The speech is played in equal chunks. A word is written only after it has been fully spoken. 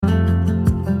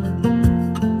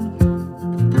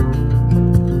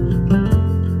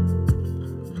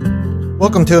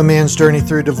Welcome to A Man's Journey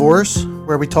Through Divorce,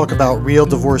 where we talk about real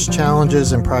divorce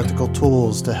challenges and practical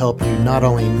tools to help you not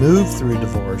only move through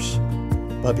divorce,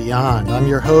 but beyond. I'm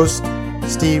your host,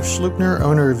 Steve Schluepner,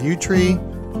 owner of U-Tree,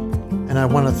 and I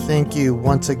want to thank you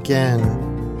once again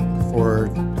for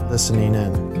listening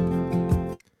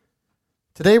in.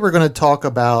 Today we're going to talk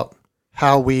about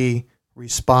how we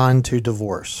respond to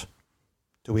divorce.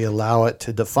 Do we allow it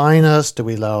to define us? Do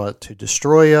we allow it to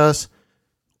destroy us?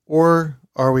 Or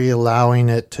are we allowing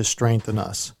it to strengthen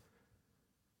us?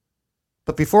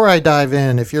 But before I dive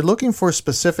in, if you're looking for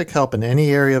specific help in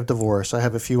any area of divorce, I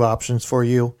have a few options for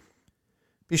you.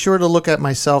 Be sure to look at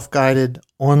my self-guided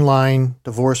online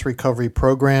divorce recovery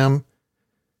program.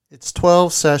 It's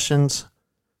 12 sessions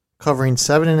covering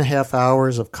 7.5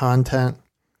 hours of content.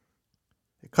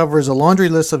 It covers a laundry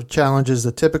list of challenges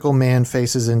the typical man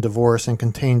faces in divorce and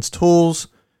contains tools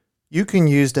you can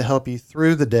use to help you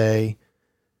through the day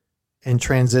and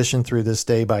transition through this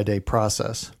day-by-day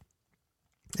process.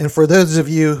 And for those of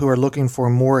you who are looking for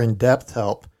more in-depth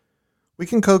help, we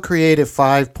can co-create a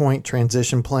 5-point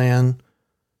transition plan.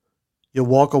 You'll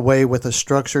walk away with a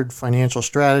structured financial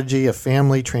strategy, a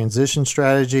family transition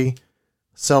strategy,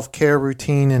 self-care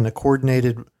routine, and a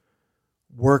coordinated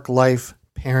work-life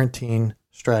parenting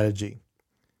strategy.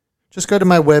 Just go to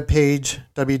my webpage,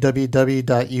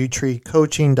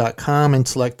 www.utreecoaching.com, and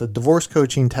select the Divorce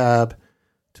Coaching tab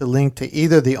to link to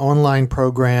either the online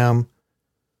program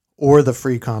or the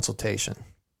free consultation.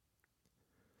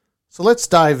 So let's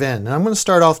dive in. And I'm going to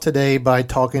start off today by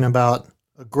talking about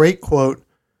a great quote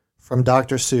from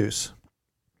Dr. Seuss.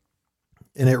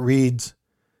 And it reads,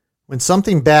 "When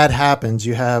something bad happens,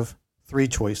 you have 3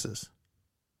 choices.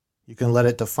 You can let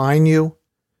it define you,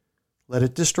 let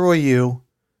it destroy you,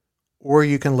 or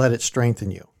you can let it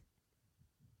strengthen you."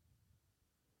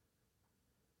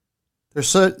 There's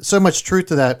so much truth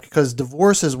to that, because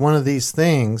divorce is one of these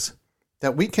things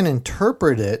that we can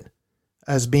interpret it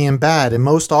as being bad. And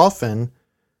most often,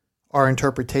 our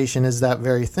interpretation is that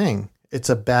very thing. It's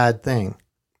a bad thing.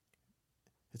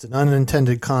 It's an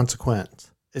unintended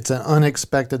consequence. It's an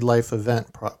unexpected life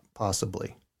event,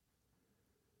 possibly.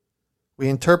 We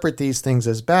interpret these things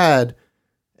as bad,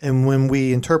 and when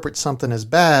we interpret something as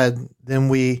bad, then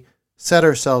we set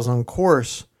ourselves on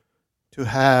course to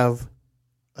have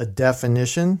a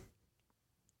definition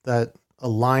that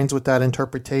aligns with that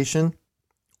interpretation,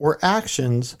 or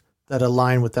actions that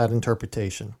align with that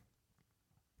interpretation.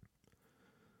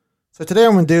 So today what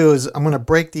I'm going to do is I'm going to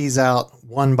break these out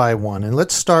one by one. And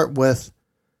let's start with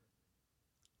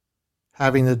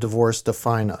having the divorce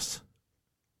define us.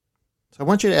 So I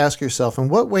want you to ask yourself, in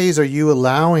what ways are you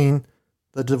allowing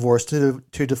the divorce to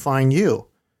define you?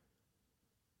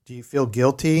 Do you feel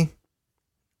guilty?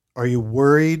 Are you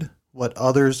worried what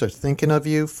others are thinking of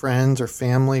you, friends or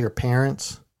family or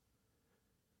parents?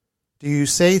 Do you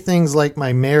say things like,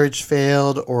 "My marriage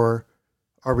failed," or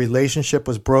 "Our relationship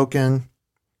was broken,"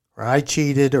 or "I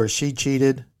cheated," or "She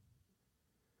cheated"?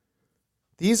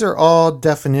 These are all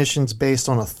definitions based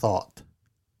on a thought.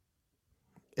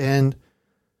 And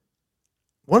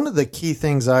one of the key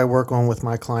things I work on with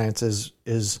my clients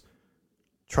is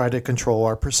try to control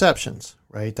our perceptions,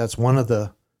 right? That's one of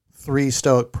the 3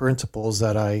 Stoic principles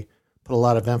that I put a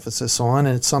lot of emphasis on,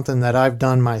 and it's something that I've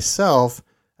done myself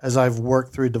as I've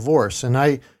worked through divorce. And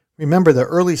I remember the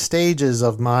early stages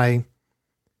of my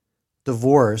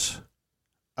divorce,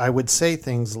 I would say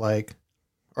things like,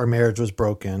 "Our marriage was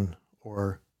broken,"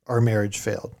 or "Our marriage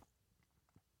failed."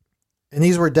 And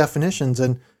these were definitions,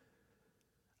 and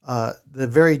the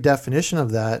very definition of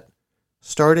that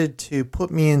started to put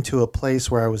me into a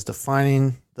place where I was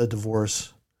defining the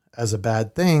divorce as a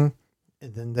bad thing,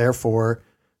 and then therefore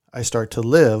I start to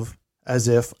live as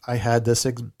if I had this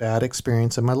bad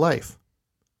experience in my life.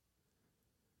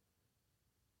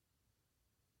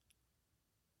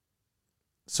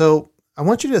 So I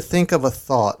want you to think of a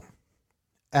thought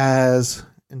as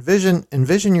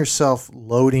envision yourself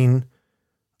loading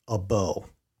a bow,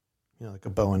 like a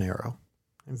bow and arrow.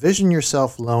 Envision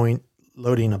yourself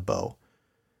loading a bow,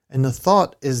 and the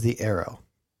thought is the arrow.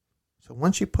 So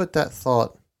once you put that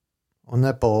thought on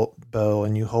that bow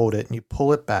and you hold it and you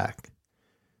pull it back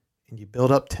and you build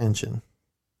up tension,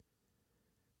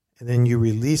 and then you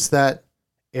release that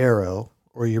arrow,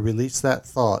 or you release that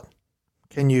thought,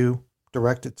 can you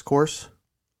direct its course?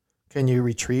 Can you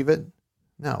retrieve it?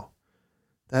 No.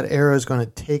 That arrow is going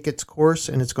to take its course,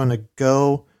 and it's going to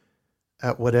go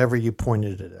at whatever you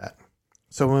pointed it at.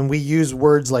 So when we use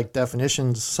words like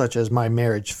definitions such as "my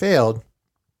marriage failed,"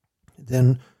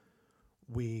 then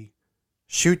we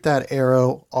shoot that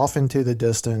arrow off into the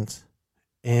distance,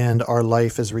 and our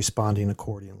life is responding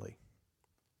accordingly.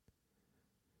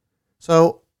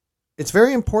 So it's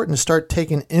very important to start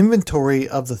taking inventory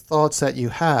of the thoughts that you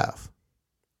have.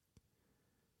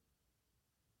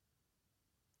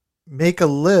 Make a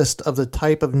list of the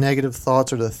type of negative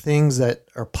thoughts or the things that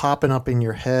are popping up in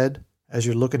your head as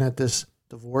you're looking at this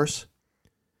divorce,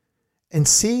 and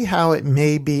see how it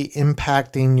may be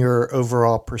impacting your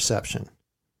overall perception.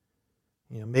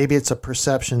 Maybe it's a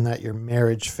perception that your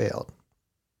marriage failed.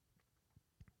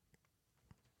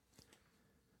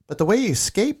 But the way you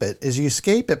escape it is you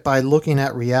escape it by looking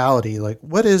at reality. Like,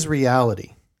 what is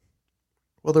reality?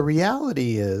 Well, the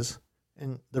reality is,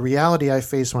 and the reality I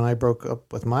faced when I broke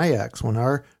up with my ex, when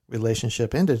our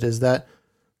relationship ended, is that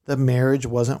the marriage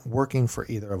wasn't working for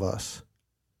either of us.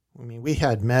 I mean, we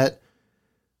had met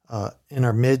in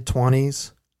our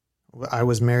mid-20s. I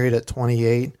was married at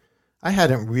 28. I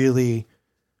hadn't really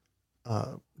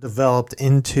developed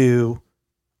into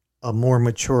a more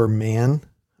mature man.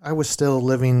 I was still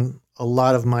living a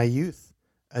lot of my youth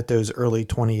at those early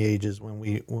 20 ages when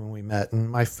we met. And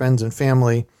my friends and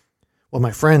family,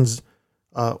 my friends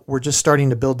were just starting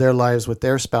to build their lives with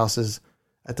their spouses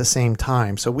at the same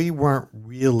time. So we weren't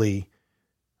really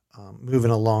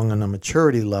moving along on a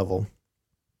maturity level.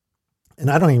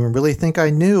 And I don't even really think I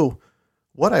knew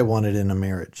what I wanted in a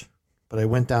marriage, but I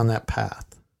went down that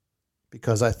path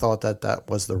because I thought that that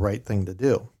was the right thing to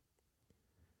do.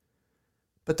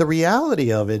 But the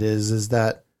reality of it is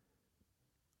that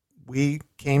we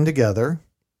came together.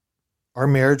 Our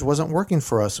marriage wasn't working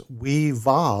for us. We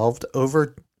evolved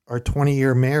over our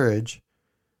 20-year marriage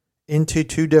into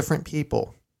two different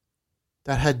people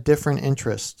that had different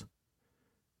interests,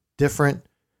 different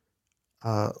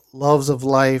loves of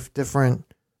life,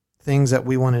 different things that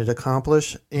we wanted to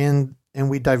accomplish, and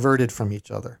we diverted from each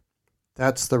other.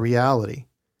 That's the reality.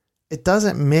 It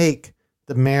doesn't make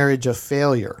the marriage a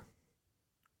failure.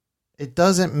 It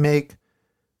doesn't make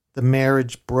the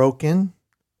marriage broken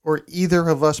or either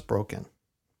of us broken.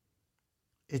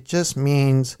 It just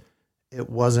means it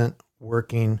wasn't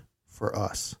working for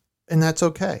us. And that's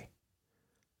okay.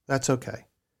 That's okay.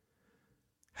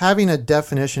 Having a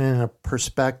definition and a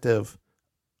perspective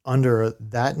under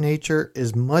that nature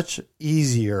is much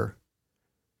easier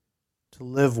to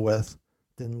live with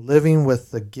than living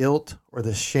with the guilt or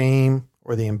the shame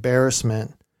or the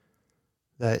embarrassment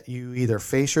that you either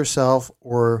face yourself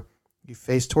or you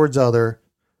face towards other,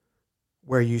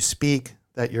 where you speak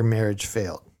that your marriage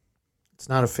failed. It's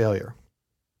not a failure.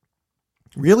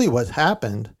 Really what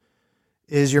happened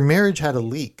is your marriage had a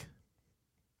leak,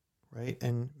 right?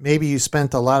 And maybe you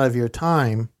spent a lot of your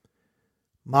time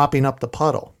mopping up the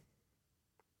puddle.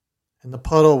 And the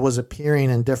puddle was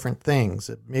appearing in different things.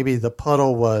 Maybe the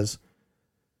puddle was,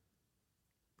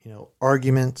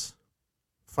 arguments,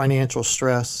 financial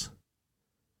stress.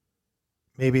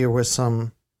 Maybe there was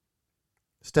some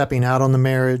stepping out on the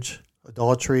marriage,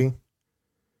 adultery,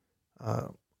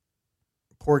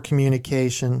 poor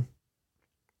communication.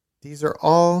 These are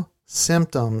all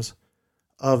symptoms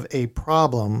of a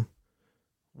problem,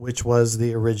 which was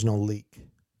the original leak.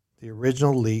 The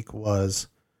original leak was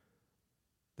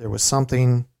there was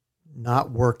something not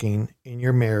working in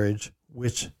your marriage,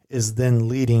 which is then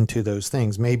leading to those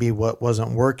things. Maybe what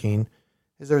wasn't working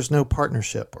is there's no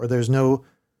partnership, or there's no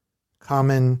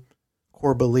common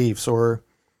core beliefs, or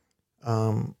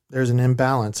there's an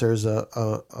imbalance. There's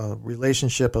a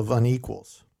relationship of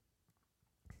unequals.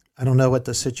 I don't know what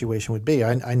the situation would be.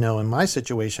 I know in my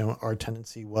situation, our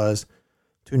tendency was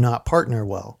to not partner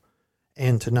well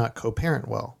and to not co-parent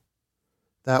well.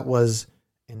 That was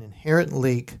an inherent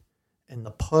leak, and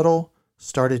the puddle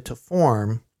started to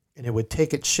form, and it would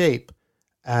take its shape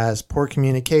as poor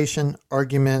communication,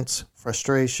 arguments,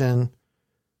 frustration,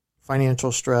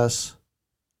 financial stress,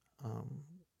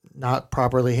 not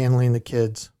properly handling the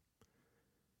kids.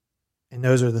 And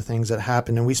those are the things that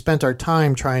happened. And we spent our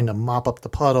time trying to mop up the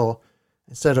puddle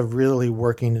instead of really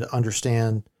working to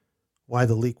understand why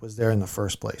the leak was there in the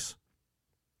first place.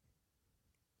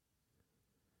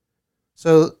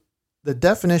 So the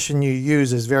definition you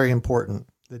use is very important.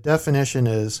 The definition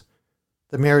is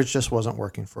the marriage just wasn't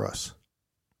working for us.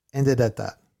 Ended at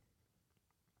that.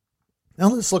 Now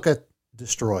let's look at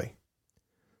destroy.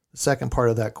 The second part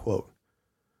of that quote.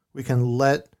 We can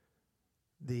let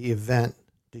the event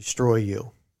destroy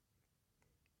you.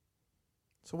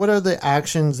 So what are the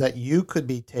actions that you could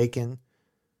be taking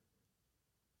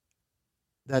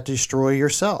that destroy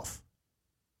yourself?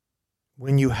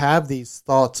 When you have these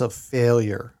thoughts of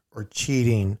failure or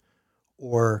cheating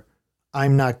or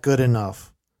I'm not good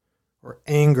enough or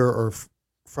anger or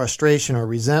frustration or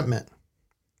resentment,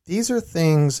 these are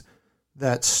things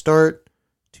that start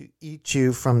to eat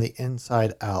you from the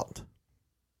inside out.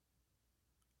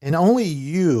 And only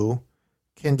you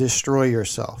can destroy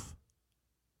yourself.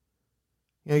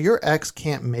 You know, your ex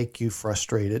can't make you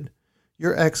frustrated.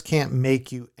 Your ex can't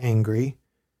make you angry.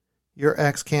 Your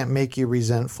ex can't make you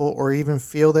resentful or even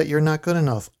feel that you're not good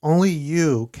enough. Only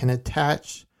you can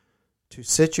attach to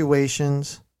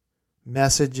situations,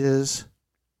 messages,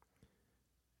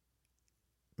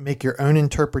 make your own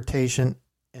interpretation,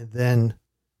 and then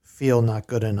feel not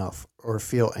good enough or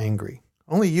feel angry.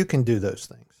 Only you can do those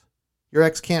things. Your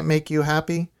ex can't make you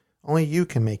happy. Only you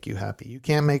can make you happy. You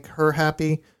can't make her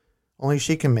happy. Only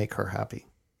she can make her happy,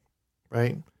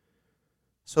 right?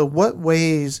 So what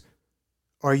ways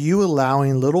are you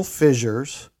allowing little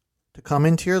fissures to come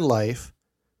into your life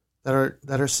that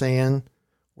are saying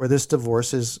where this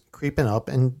divorce is creeping up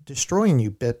and destroying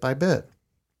you bit by bit?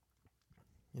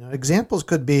 You know, examples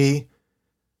could be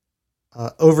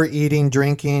overeating,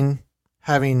 drinking,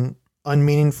 having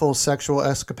unmeaningful sexual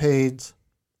escapades.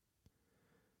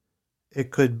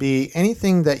 It could be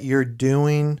anything that you're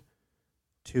doing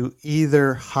to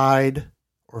either hide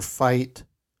or fight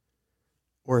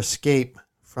or escape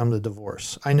from the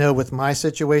divorce. I know with my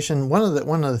situation, one of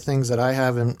the things that I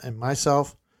have in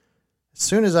myself, as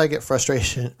soon as I get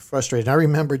frustrated, I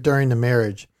remember during the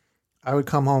marriage, I would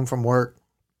come home from work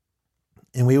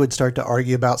and we would start to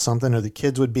argue about something, or the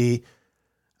kids would be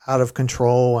out of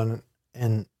control,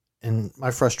 and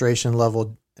my frustration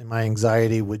level and my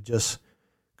anxiety would just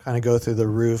kind of go through the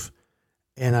roof,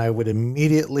 and I would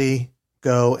immediately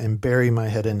go and bury my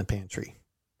head in the pantry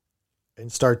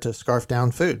and start to scarf down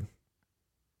food,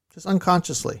 just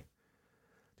unconsciously.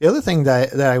 The other thing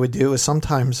that I would do is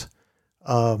sometimes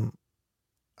I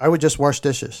would just wash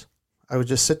dishes. I would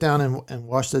just sit down and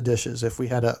wash the dishes. If we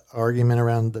had an argument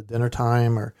around the dinner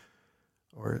time or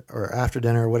after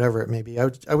dinner or whatever it may be,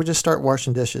 I would just start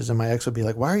washing dishes, and my ex would be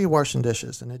like, "Why are you washing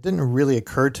dishes?" And it didn't really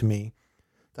occur to me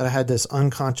that I had this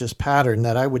unconscious pattern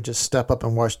that I would just step up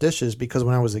and wash dishes, because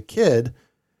when I was a kid,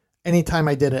 anytime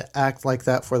I did an act like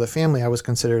that for the family, I was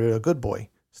considered a good boy.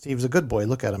 Steve's a good boy.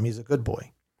 Look at him. He's a good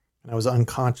boy. And I was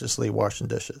unconsciously washing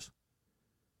dishes.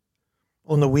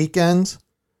 On the weekends,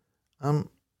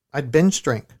 I'd binge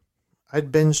drink.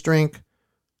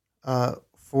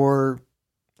 For,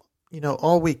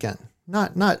 all weekend.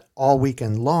 Not all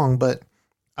weekend long, but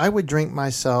I would drink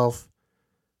myself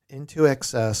into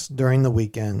excess during the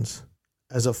weekends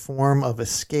as a form of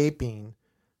escaping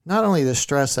not only the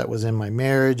stress that was in my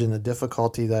marriage and the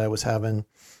difficulty that I was having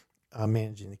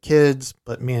managing the kids,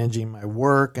 but managing my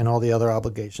work and all the other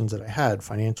obligations that I had,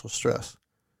 financial stress.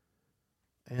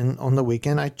 And on the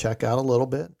weekend, I'd check out a little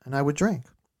bit and I would drink.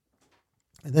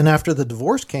 And then after the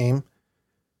divorce came,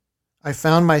 I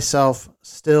found myself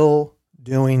still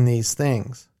doing these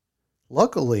things.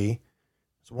 Luckily, it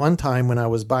was one time when I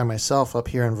was by myself up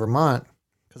here in Vermont,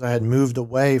 because I had moved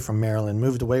away from Maryland,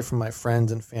 moved away from my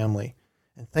friends and family.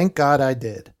 And thank God I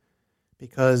did,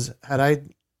 because had I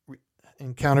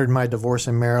encountered my divorce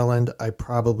in Maryland, I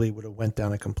probably would have went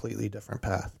down a completely different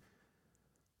path.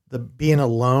 The being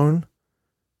alone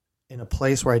in a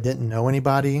place where I didn't know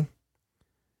anybody,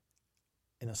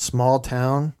 in a small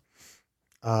town,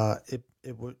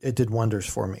 it did wonders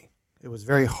for me. It was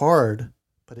very hard,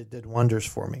 but it did wonders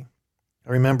for me.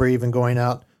 I remember even going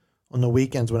out on the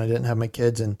weekends when I didn't have my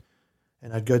kids, and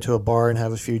I'd go to a bar and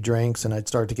have a few drinks, and I'd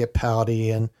start to get pouty.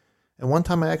 And one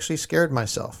time I actually scared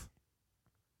myself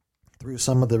through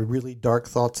some of the really dark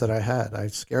thoughts that I had. I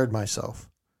scared myself.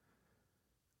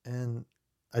 And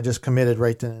I just committed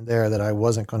right then and there that I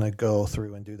wasn't going to go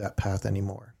through and do that path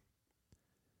anymore.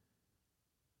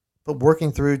 But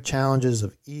working through challenges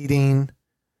of eating,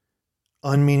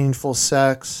 unmeaningful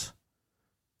sex,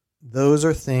 those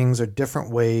are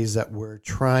different ways that we're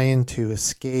trying to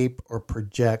escape or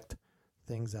project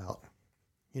things out.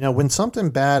 When something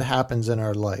bad happens in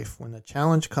our life, when the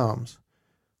challenge comes,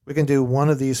 we can do one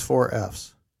of these 4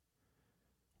 F's.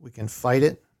 We can fight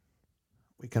it.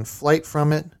 We can flight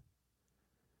from it.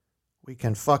 We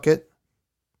can fuck it,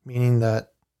 meaning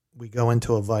that we go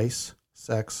into a vice,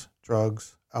 sex,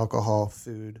 drugs, alcohol,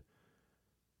 food,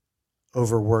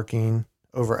 overworking,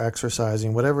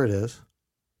 over-exercising, whatever it is.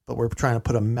 But we're trying to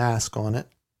put a mask on it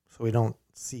so we don't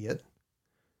see it.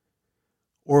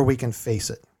 Or we can face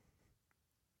it.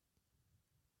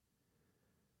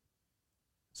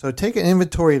 So take an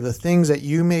inventory of the things that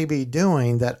you may be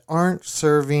doing that aren't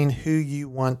serving who you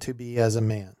want to be as a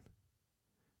man.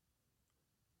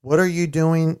 What are you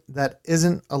doing that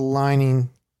isn't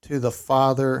aligning to the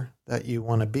father that you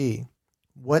want to be?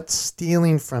 What's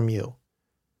stealing from you?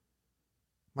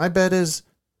 My bet is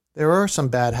there are some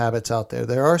bad habits out there.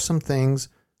 There are some things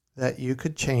that you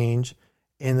could change.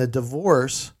 In the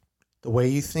divorce, the way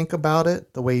you think about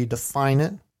it, the way you define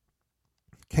it,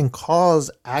 can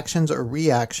cause actions or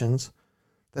reactions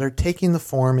that are taking the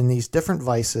form in these different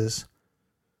vices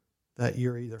that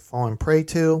you're either falling prey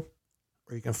to,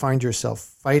 or you can find yourself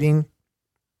fighting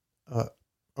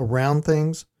around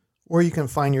things, or you can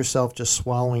find yourself just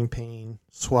swallowing pain,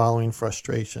 swallowing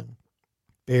frustration,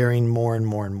 bearing more and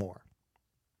more and more.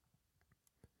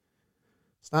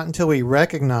 It's not until we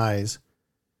recognize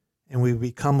and we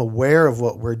become aware of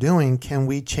what we're doing can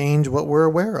we change what we're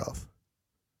aware of.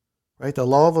 Right? The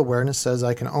law of awareness says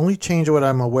I can only change what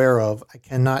I'm aware of. I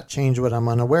cannot change what I'm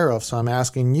unaware of. So I'm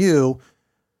asking you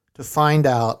to find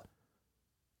out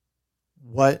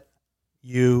what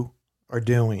you are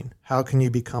doing. How can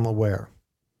you become aware?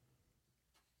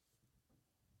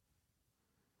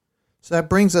 So that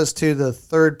brings us to the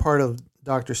third part of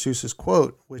Dr. Seuss's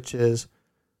quote, which is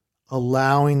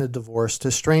allowing the divorce to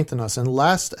strengthen us. In the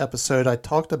last episode, I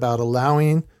talked about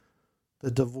allowing the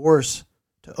divorce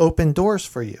to open doors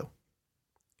for you.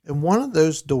 And one of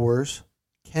those doors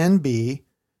can be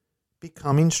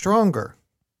becoming stronger.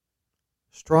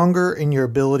 Stronger in your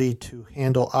ability to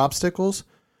handle obstacles,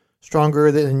 stronger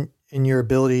in your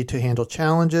ability to handle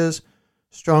challenges,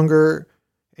 stronger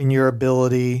in your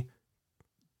ability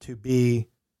to be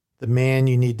the man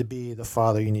you need to be, the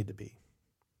father you need to be.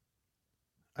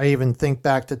 I even think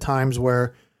back to times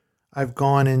where I've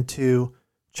gone into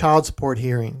child support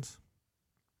hearings.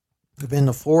 I've been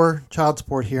to 4 child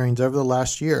support hearings over the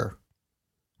last year.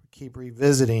 We keep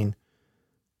revisiting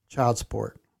child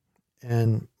support.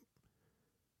 And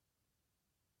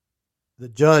the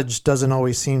judge doesn't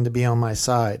always seem to be on my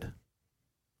side.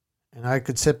 And I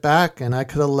could sit back and I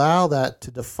could allow that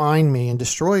to define me and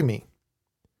destroy me.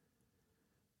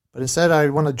 But instead, I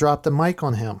want to drop the mic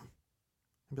on him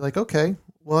and be like, okay,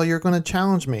 well, you're going to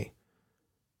challenge me.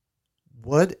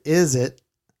 What is it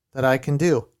that I can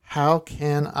do? How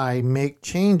can I make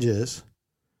changes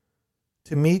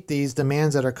to meet these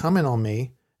demands that are coming on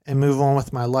me and move on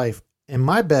with my life? And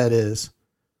my bet is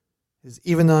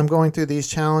even though I'm going through these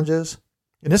challenges,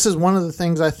 and this is one of the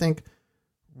things I think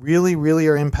really, really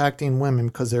are impacting women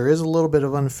because there is a little bit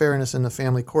of unfairness in the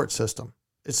family court system.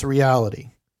 It's a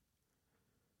reality.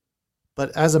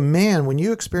 But as a man, when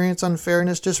you experience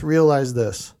unfairness, just realize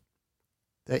this,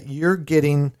 that you're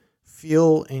getting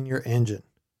fuel in your engine.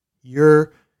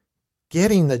 You're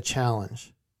getting the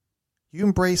challenge. You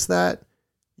embrace that,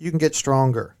 you can get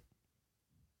stronger.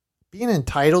 Being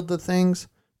entitled to things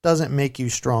doesn't make you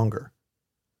stronger,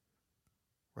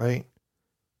 right?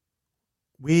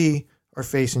 We are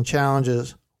facing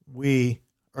challenges. We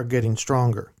are getting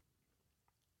stronger.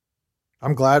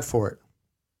 I'm glad for it.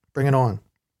 Bring it on.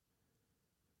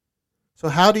 So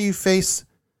how do you face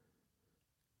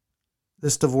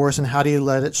this divorce and how do you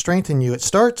let it strengthen you? It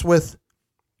starts with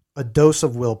a dose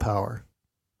of willpower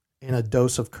and a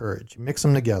dose of courage. You mix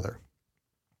them together.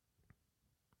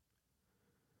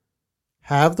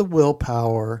 Have the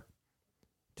willpower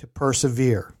to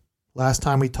persevere. Last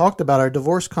time we talked about our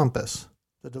divorce compass.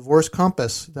 The divorce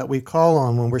compass that we call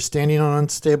on when we're standing on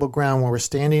unstable ground, when we're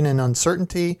standing in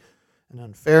uncertainty and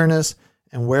unfairness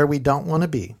and where we don't want to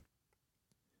be.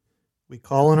 We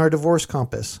call on our divorce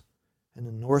compass. And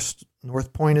the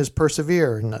north point is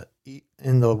persevere,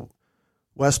 and the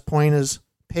west point is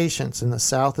patience, and the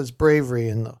south is bravery,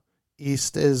 and the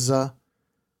east is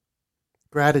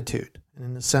gratitude, and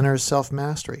in the center is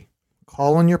self-mastery.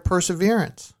 Call on your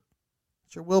perseverance.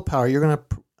 It's your willpower. You're going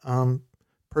to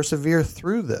persevere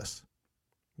through this.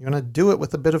 You're going to do it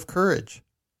with a bit of courage.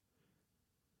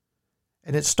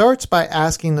 And it starts by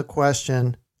asking the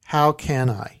question, how can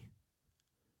I?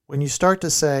 When you start to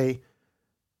say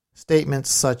statements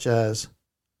such as,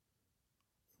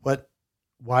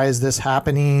 why is this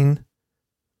happening?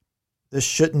 This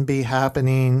shouldn't be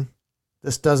happening.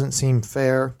 This doesn't seem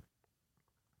fair.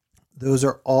 Those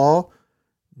are all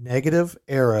negative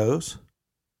arrows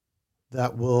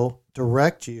that will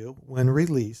direct you, when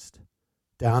released,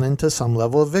 down into some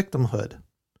level of victimhood.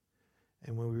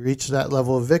 And when we reach that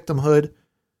level of victimhood,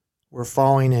 we're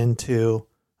falling into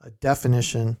a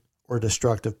definition or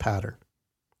destructive pattern.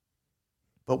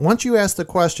 But once you ask the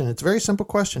question, it's a very simple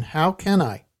question, how can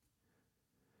I?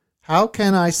 How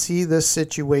can I see this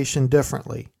situation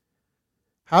differently?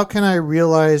 How can I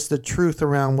realize the truth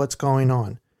around what's going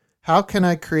on? How can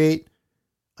I create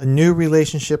a new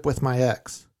relationship with my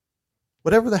ex?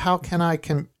 Whatever the how can I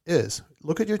is,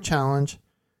 look at your challenge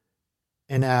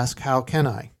and ask, how can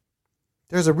I?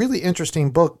 There's a really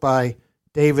interesting book by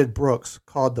David Brooks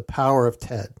called The Power of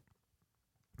TED.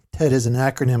 TED is an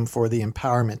acronym for the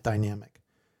empowerment dynamic.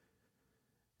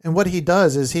 And what he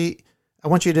does is I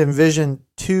want you to envision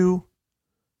 2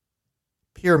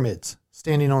 pyramids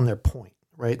standing on their point.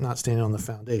 right? Not standing on the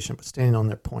foundation, but standing on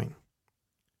their point.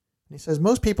 And he says,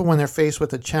 most people, when they're faced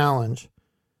with a challenge,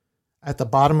 at the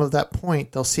bottom of that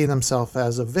point, they'll see themselves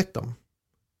as a victim.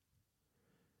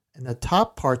 And the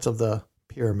top parts of the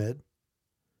pyramid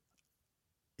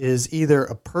is either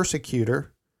a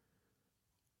persecutor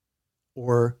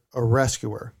or a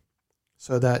rescuer.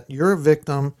 So that you're a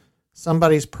victim,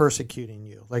 somebody's persecuting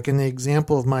you. Like in the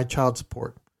example of my child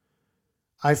support,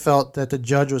 I felt that the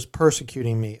judge was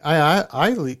persecuting me.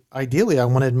 Ideally, I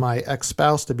wanted my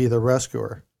ex-spouse to be the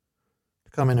rescuer,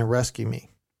 to come in and rescue me.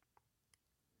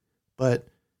 But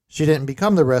she didn't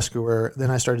become the rescuer.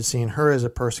 Then I started seeing her as a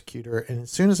persecutor. And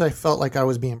as soon as I felt like I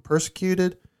was being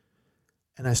persecuted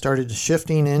and I started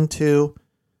shifting into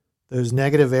those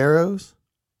negative arrows,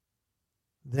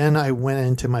 then I went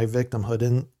into my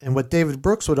victimhood. And what David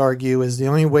Brooks would argue is the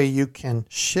only way you can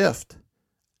shift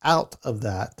out of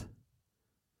that.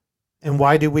 And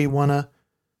why do we want to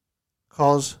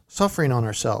cause suffering on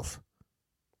ourselves?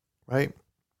 Right?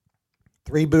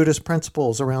 3 Buddhist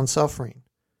principles around suffering.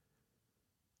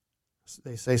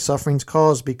 They say suffering's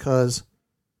caused because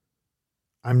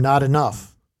I'm not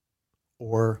enough,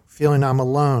 or feeling I'm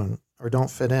alone or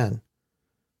don't fit in,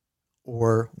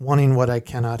 or wanting what I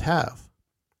cannot have.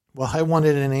 Well, I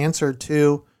wanted an answer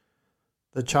to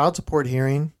the child support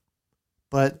hearing,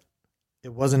 but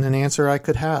it wasn't an answer I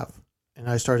could have. And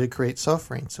I started to create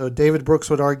suffering. So David Brooks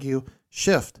would argue,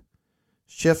 shift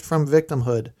from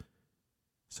victimhood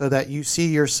so that you see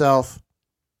yourself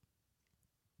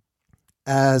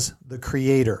as the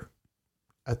creator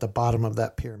at the bottom of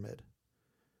that pyramid,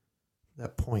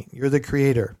 that point. You're the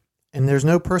creator. And there's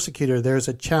no persecutor, there's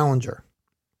a challenger.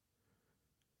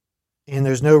 And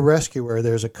there's no rescuer,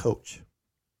 there's a coach.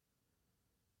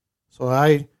 So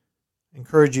I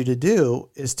encourage you to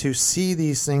do is to see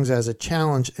these things as a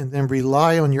challenge and then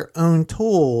rely on your own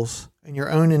tools and your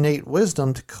own innate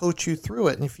wisdom to coach you through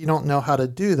it. And if you don't know how to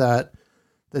do that,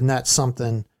 then that's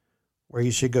something where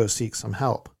you should go seek some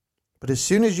help. But as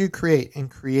soon as you create, and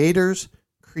creators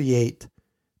create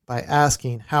by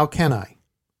asking, how can I?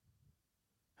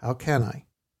 How can I?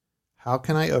 How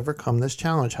can I overcome this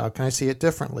challenge? How can I see it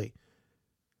differently?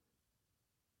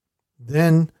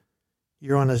 Then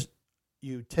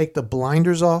you take the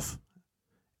blinders off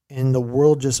and the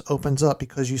world just opens up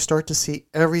because you start to see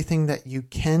everything that you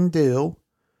can do,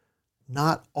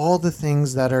 not all the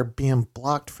things that are being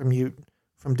blocked from you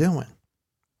from doing.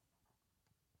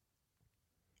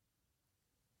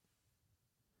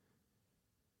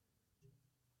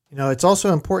 You know, it's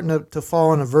also important to fall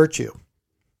on a virtue.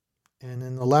 And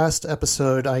in the last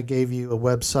episode, I gave you a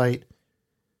website.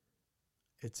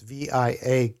 It's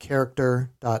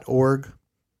viacharacter.org.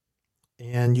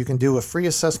 And you can do a free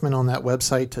assessment on that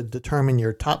website to determine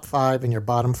your top 5 and your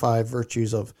bottom 5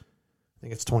 virtues of, I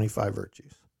think it's 25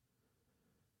 virtues.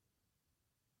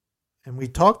 And we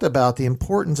talked about the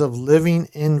importance of living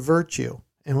in virtue.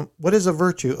 And what is a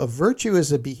virtue? A virtue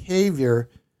is a behavior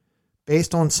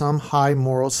based on some high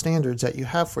moral standards that you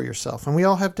have for yourself. And we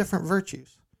all have different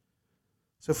virtues.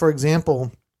 So, for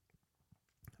example,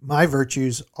 my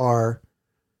virtues are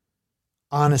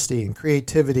honesty and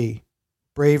creativity,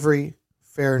 bravery,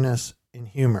 fairness, and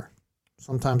humor.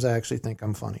 Sometimes I actually think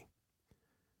I'm funny.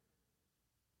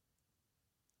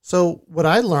 So what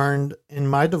I learned in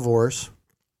my divorce,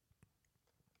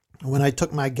 when I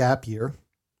took my gap year,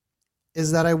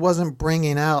 is that I wasn't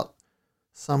bringing out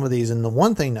some of these. And the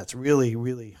one thing that's really,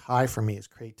 really high for me is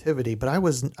creativity. But I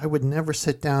would never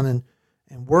sit down and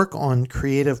work on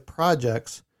creative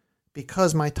projects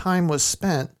because my time was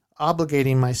spent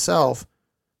obligating myself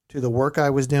to the work I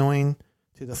was doing,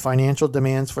 to the financial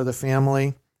demands for the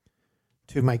family,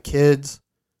 to my kids,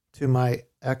 to my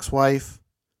ex-wife.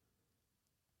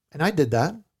 And I did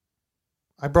that.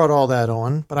 I brought all that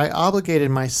on, but I obligated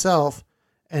myself,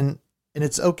 and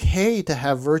it's okay to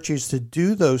have virtues to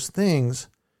do those things,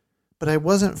 but I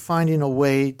wasn't finding a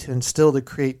way to instill the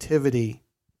creativity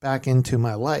back into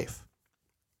my life.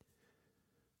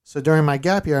 So during my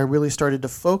gap year, I really started to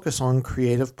focus on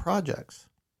creative projects.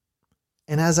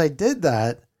 And as I did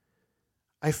that,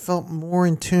 I felt more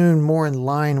in tune, more in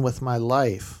line with my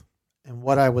life and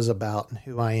what I was about and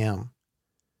who I am.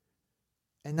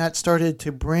 And that started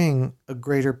to bring a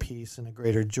greater peace and a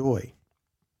greater joy.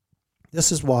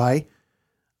 This is why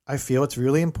I feel it's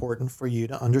really important for you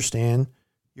to understand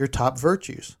your top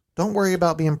virtues. Don't worry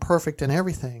about being perfect in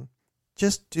everything.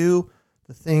 Just do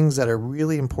the things that are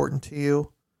really important to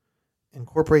you.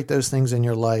 Incorporate those things in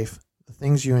your life, the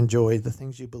things you enjoy, the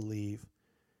things you believe,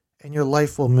 and your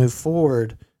life will move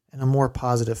forward in a more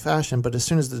positive fashion. But as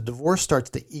soon as the divorce starts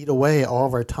to eat away all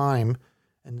of our time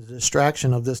and the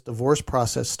distraction of this divorce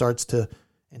process starts to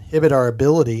inhibit our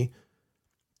ability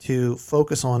to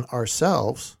focus on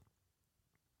ourselves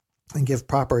and give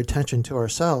proper attention to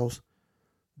ourselves,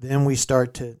 then we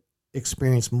start to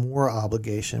experience more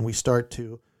obligation. We start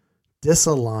to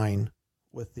disalign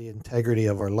with the integrity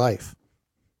of our life.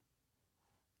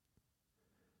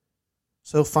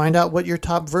 So find out what your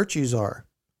top virtues are,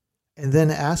 and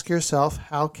then ask yourself,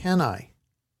 how can I?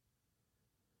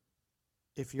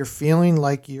 If you're feeling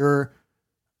like you're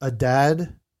a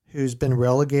dad who's been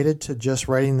relegated to just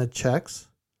writing the checks,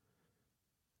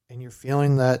 and you're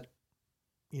feeling that,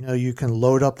 you can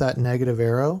load up that negative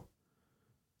arrow,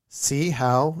 see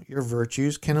how your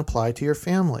virtues can apply to your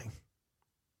family.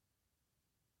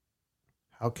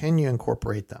 How can you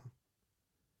incorporate them?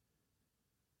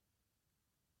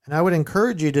 And I would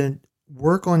encourage you to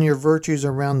work on your virtues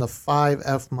around the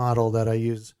 5F model that I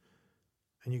use.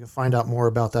 And you can find out more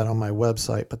about that on my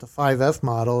website. But the 5F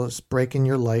model is breaking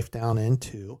your life down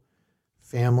into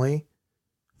family,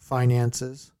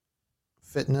 finances,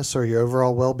 fitness or your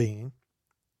overall well-being,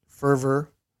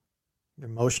 fervor, your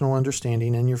emotional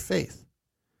understanding, and your faith.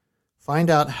 Find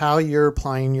out how you're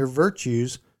applying your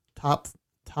virtues, top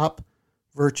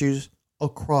virtues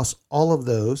across all of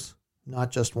those,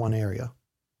 not just one area.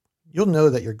 You'll know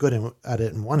that you're good at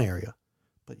it in one area,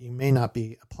 but you may not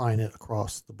be applying it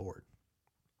across the board.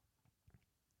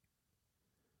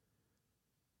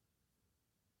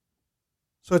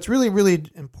 So it's really, really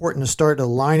important to start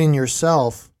aligning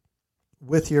yourself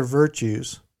with your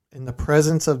virtues in the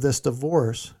presence of this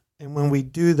divorce. And when we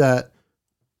do that,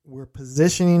 we're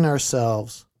positioning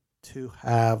ourselves to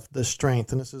have the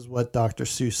strength. And this is what Dr.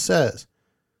 Seuss says.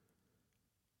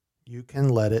 You can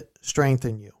let it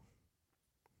strengthen you.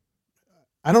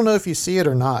 I don't know if you see it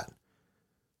or not,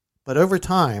 but over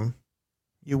time,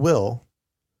 you will,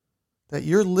 that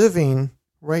you're living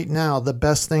right now the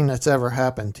best thing that's ever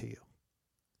happened to you.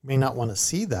 You may not want to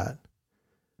see that,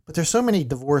 but there's so many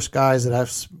divorced guys that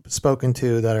I've spoken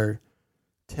to that are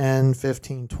 10,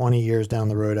 15, 20 years down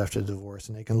the road after the divorce,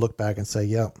 and they can look back and say,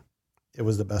 yep, it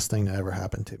was the best thing that ever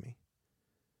happened to me.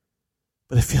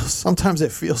 But sometimes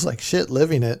it feels like shit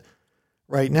living it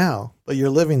right now, but you're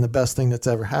living the best thing that's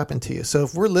ever happened to you. So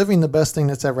if we're living the best thing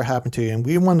that's ever happened to you and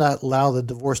we want to allow the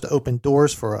divorce to open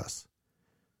doors for us,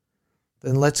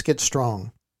 then let's get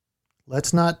strong.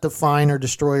 Let's not define or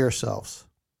destroy ourselves.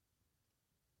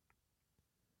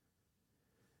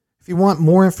 If you want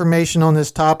more information on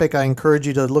this topic, I encourage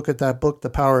you to look at that book, The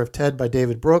Power of Ted by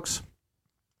David Brooks.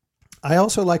 I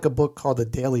also like a book called The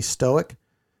Daily Stoic,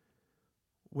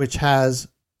 which has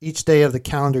each day of the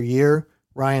calendar year.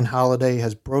 Ryan Holiday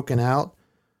has broken out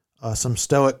some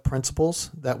Stoic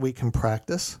principles that we can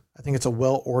practice. I think it's a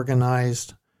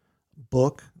well-organized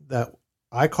book that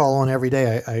I call on every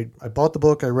day. I bought the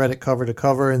book, I read it cover to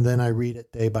cover, and then I read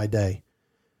it day by day,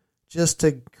 just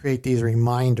to create these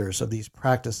reminders of these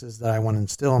practices that I want to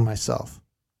instill in myself.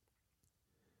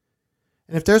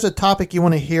 And if there's a topic you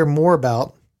want to hear more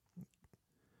about,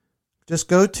 just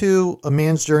go to A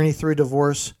Man's Journey Through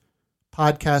Divorce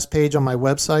podcast page on my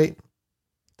website,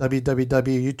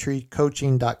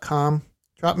 www.utreecoaching.com.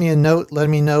 Drop me a note. Let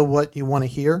me know what you want to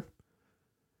hear.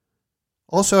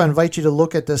 Also, I invite you to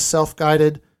look at this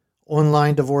self-guided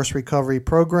online divorce recovery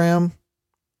program.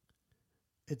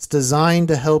 It's designed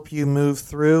to help you move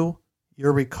through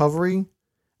your recovery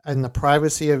in the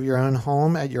privacy of your own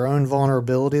home at your own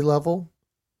vulnerability level.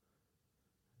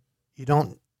 You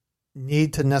don't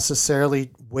need to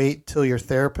necessarily wait till your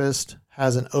therapist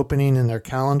has an opening in their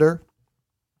calendar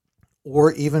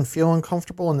or even feel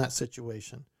uncomfortable in that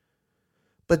situation.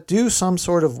 But do some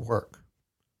sort of work.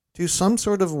 Do some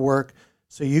sort of work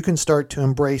so you can start to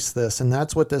embrace this. And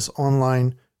that's what this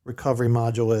online recovery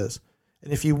module is.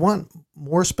 And if you want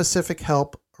more specific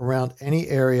help around any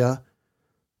area,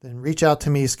 then reach out to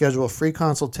me, schedule a free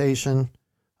consultation.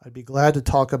 I'd be glad to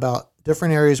talk about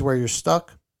different areas where you're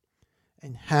stuck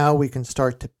and how we can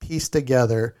start to piece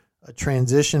together a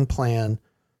transition plan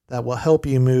that will help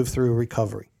you move through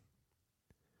recovery.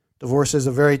 Divorce is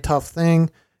a very tough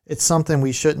thing. It's something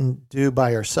we shouldn't do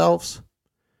by ourselves,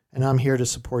 and I'm here to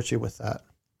support you with that.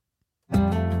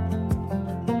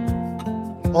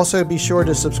 Also, be sure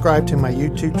to subscribe to my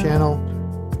YouTube channel.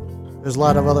 There's a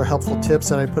lot of other helpful tips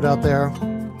that I put out there.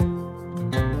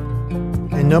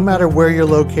 And no matter where you're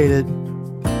located,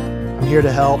 I'm here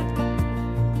to help.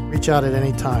 Reach out at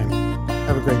any time.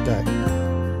 Have a great day.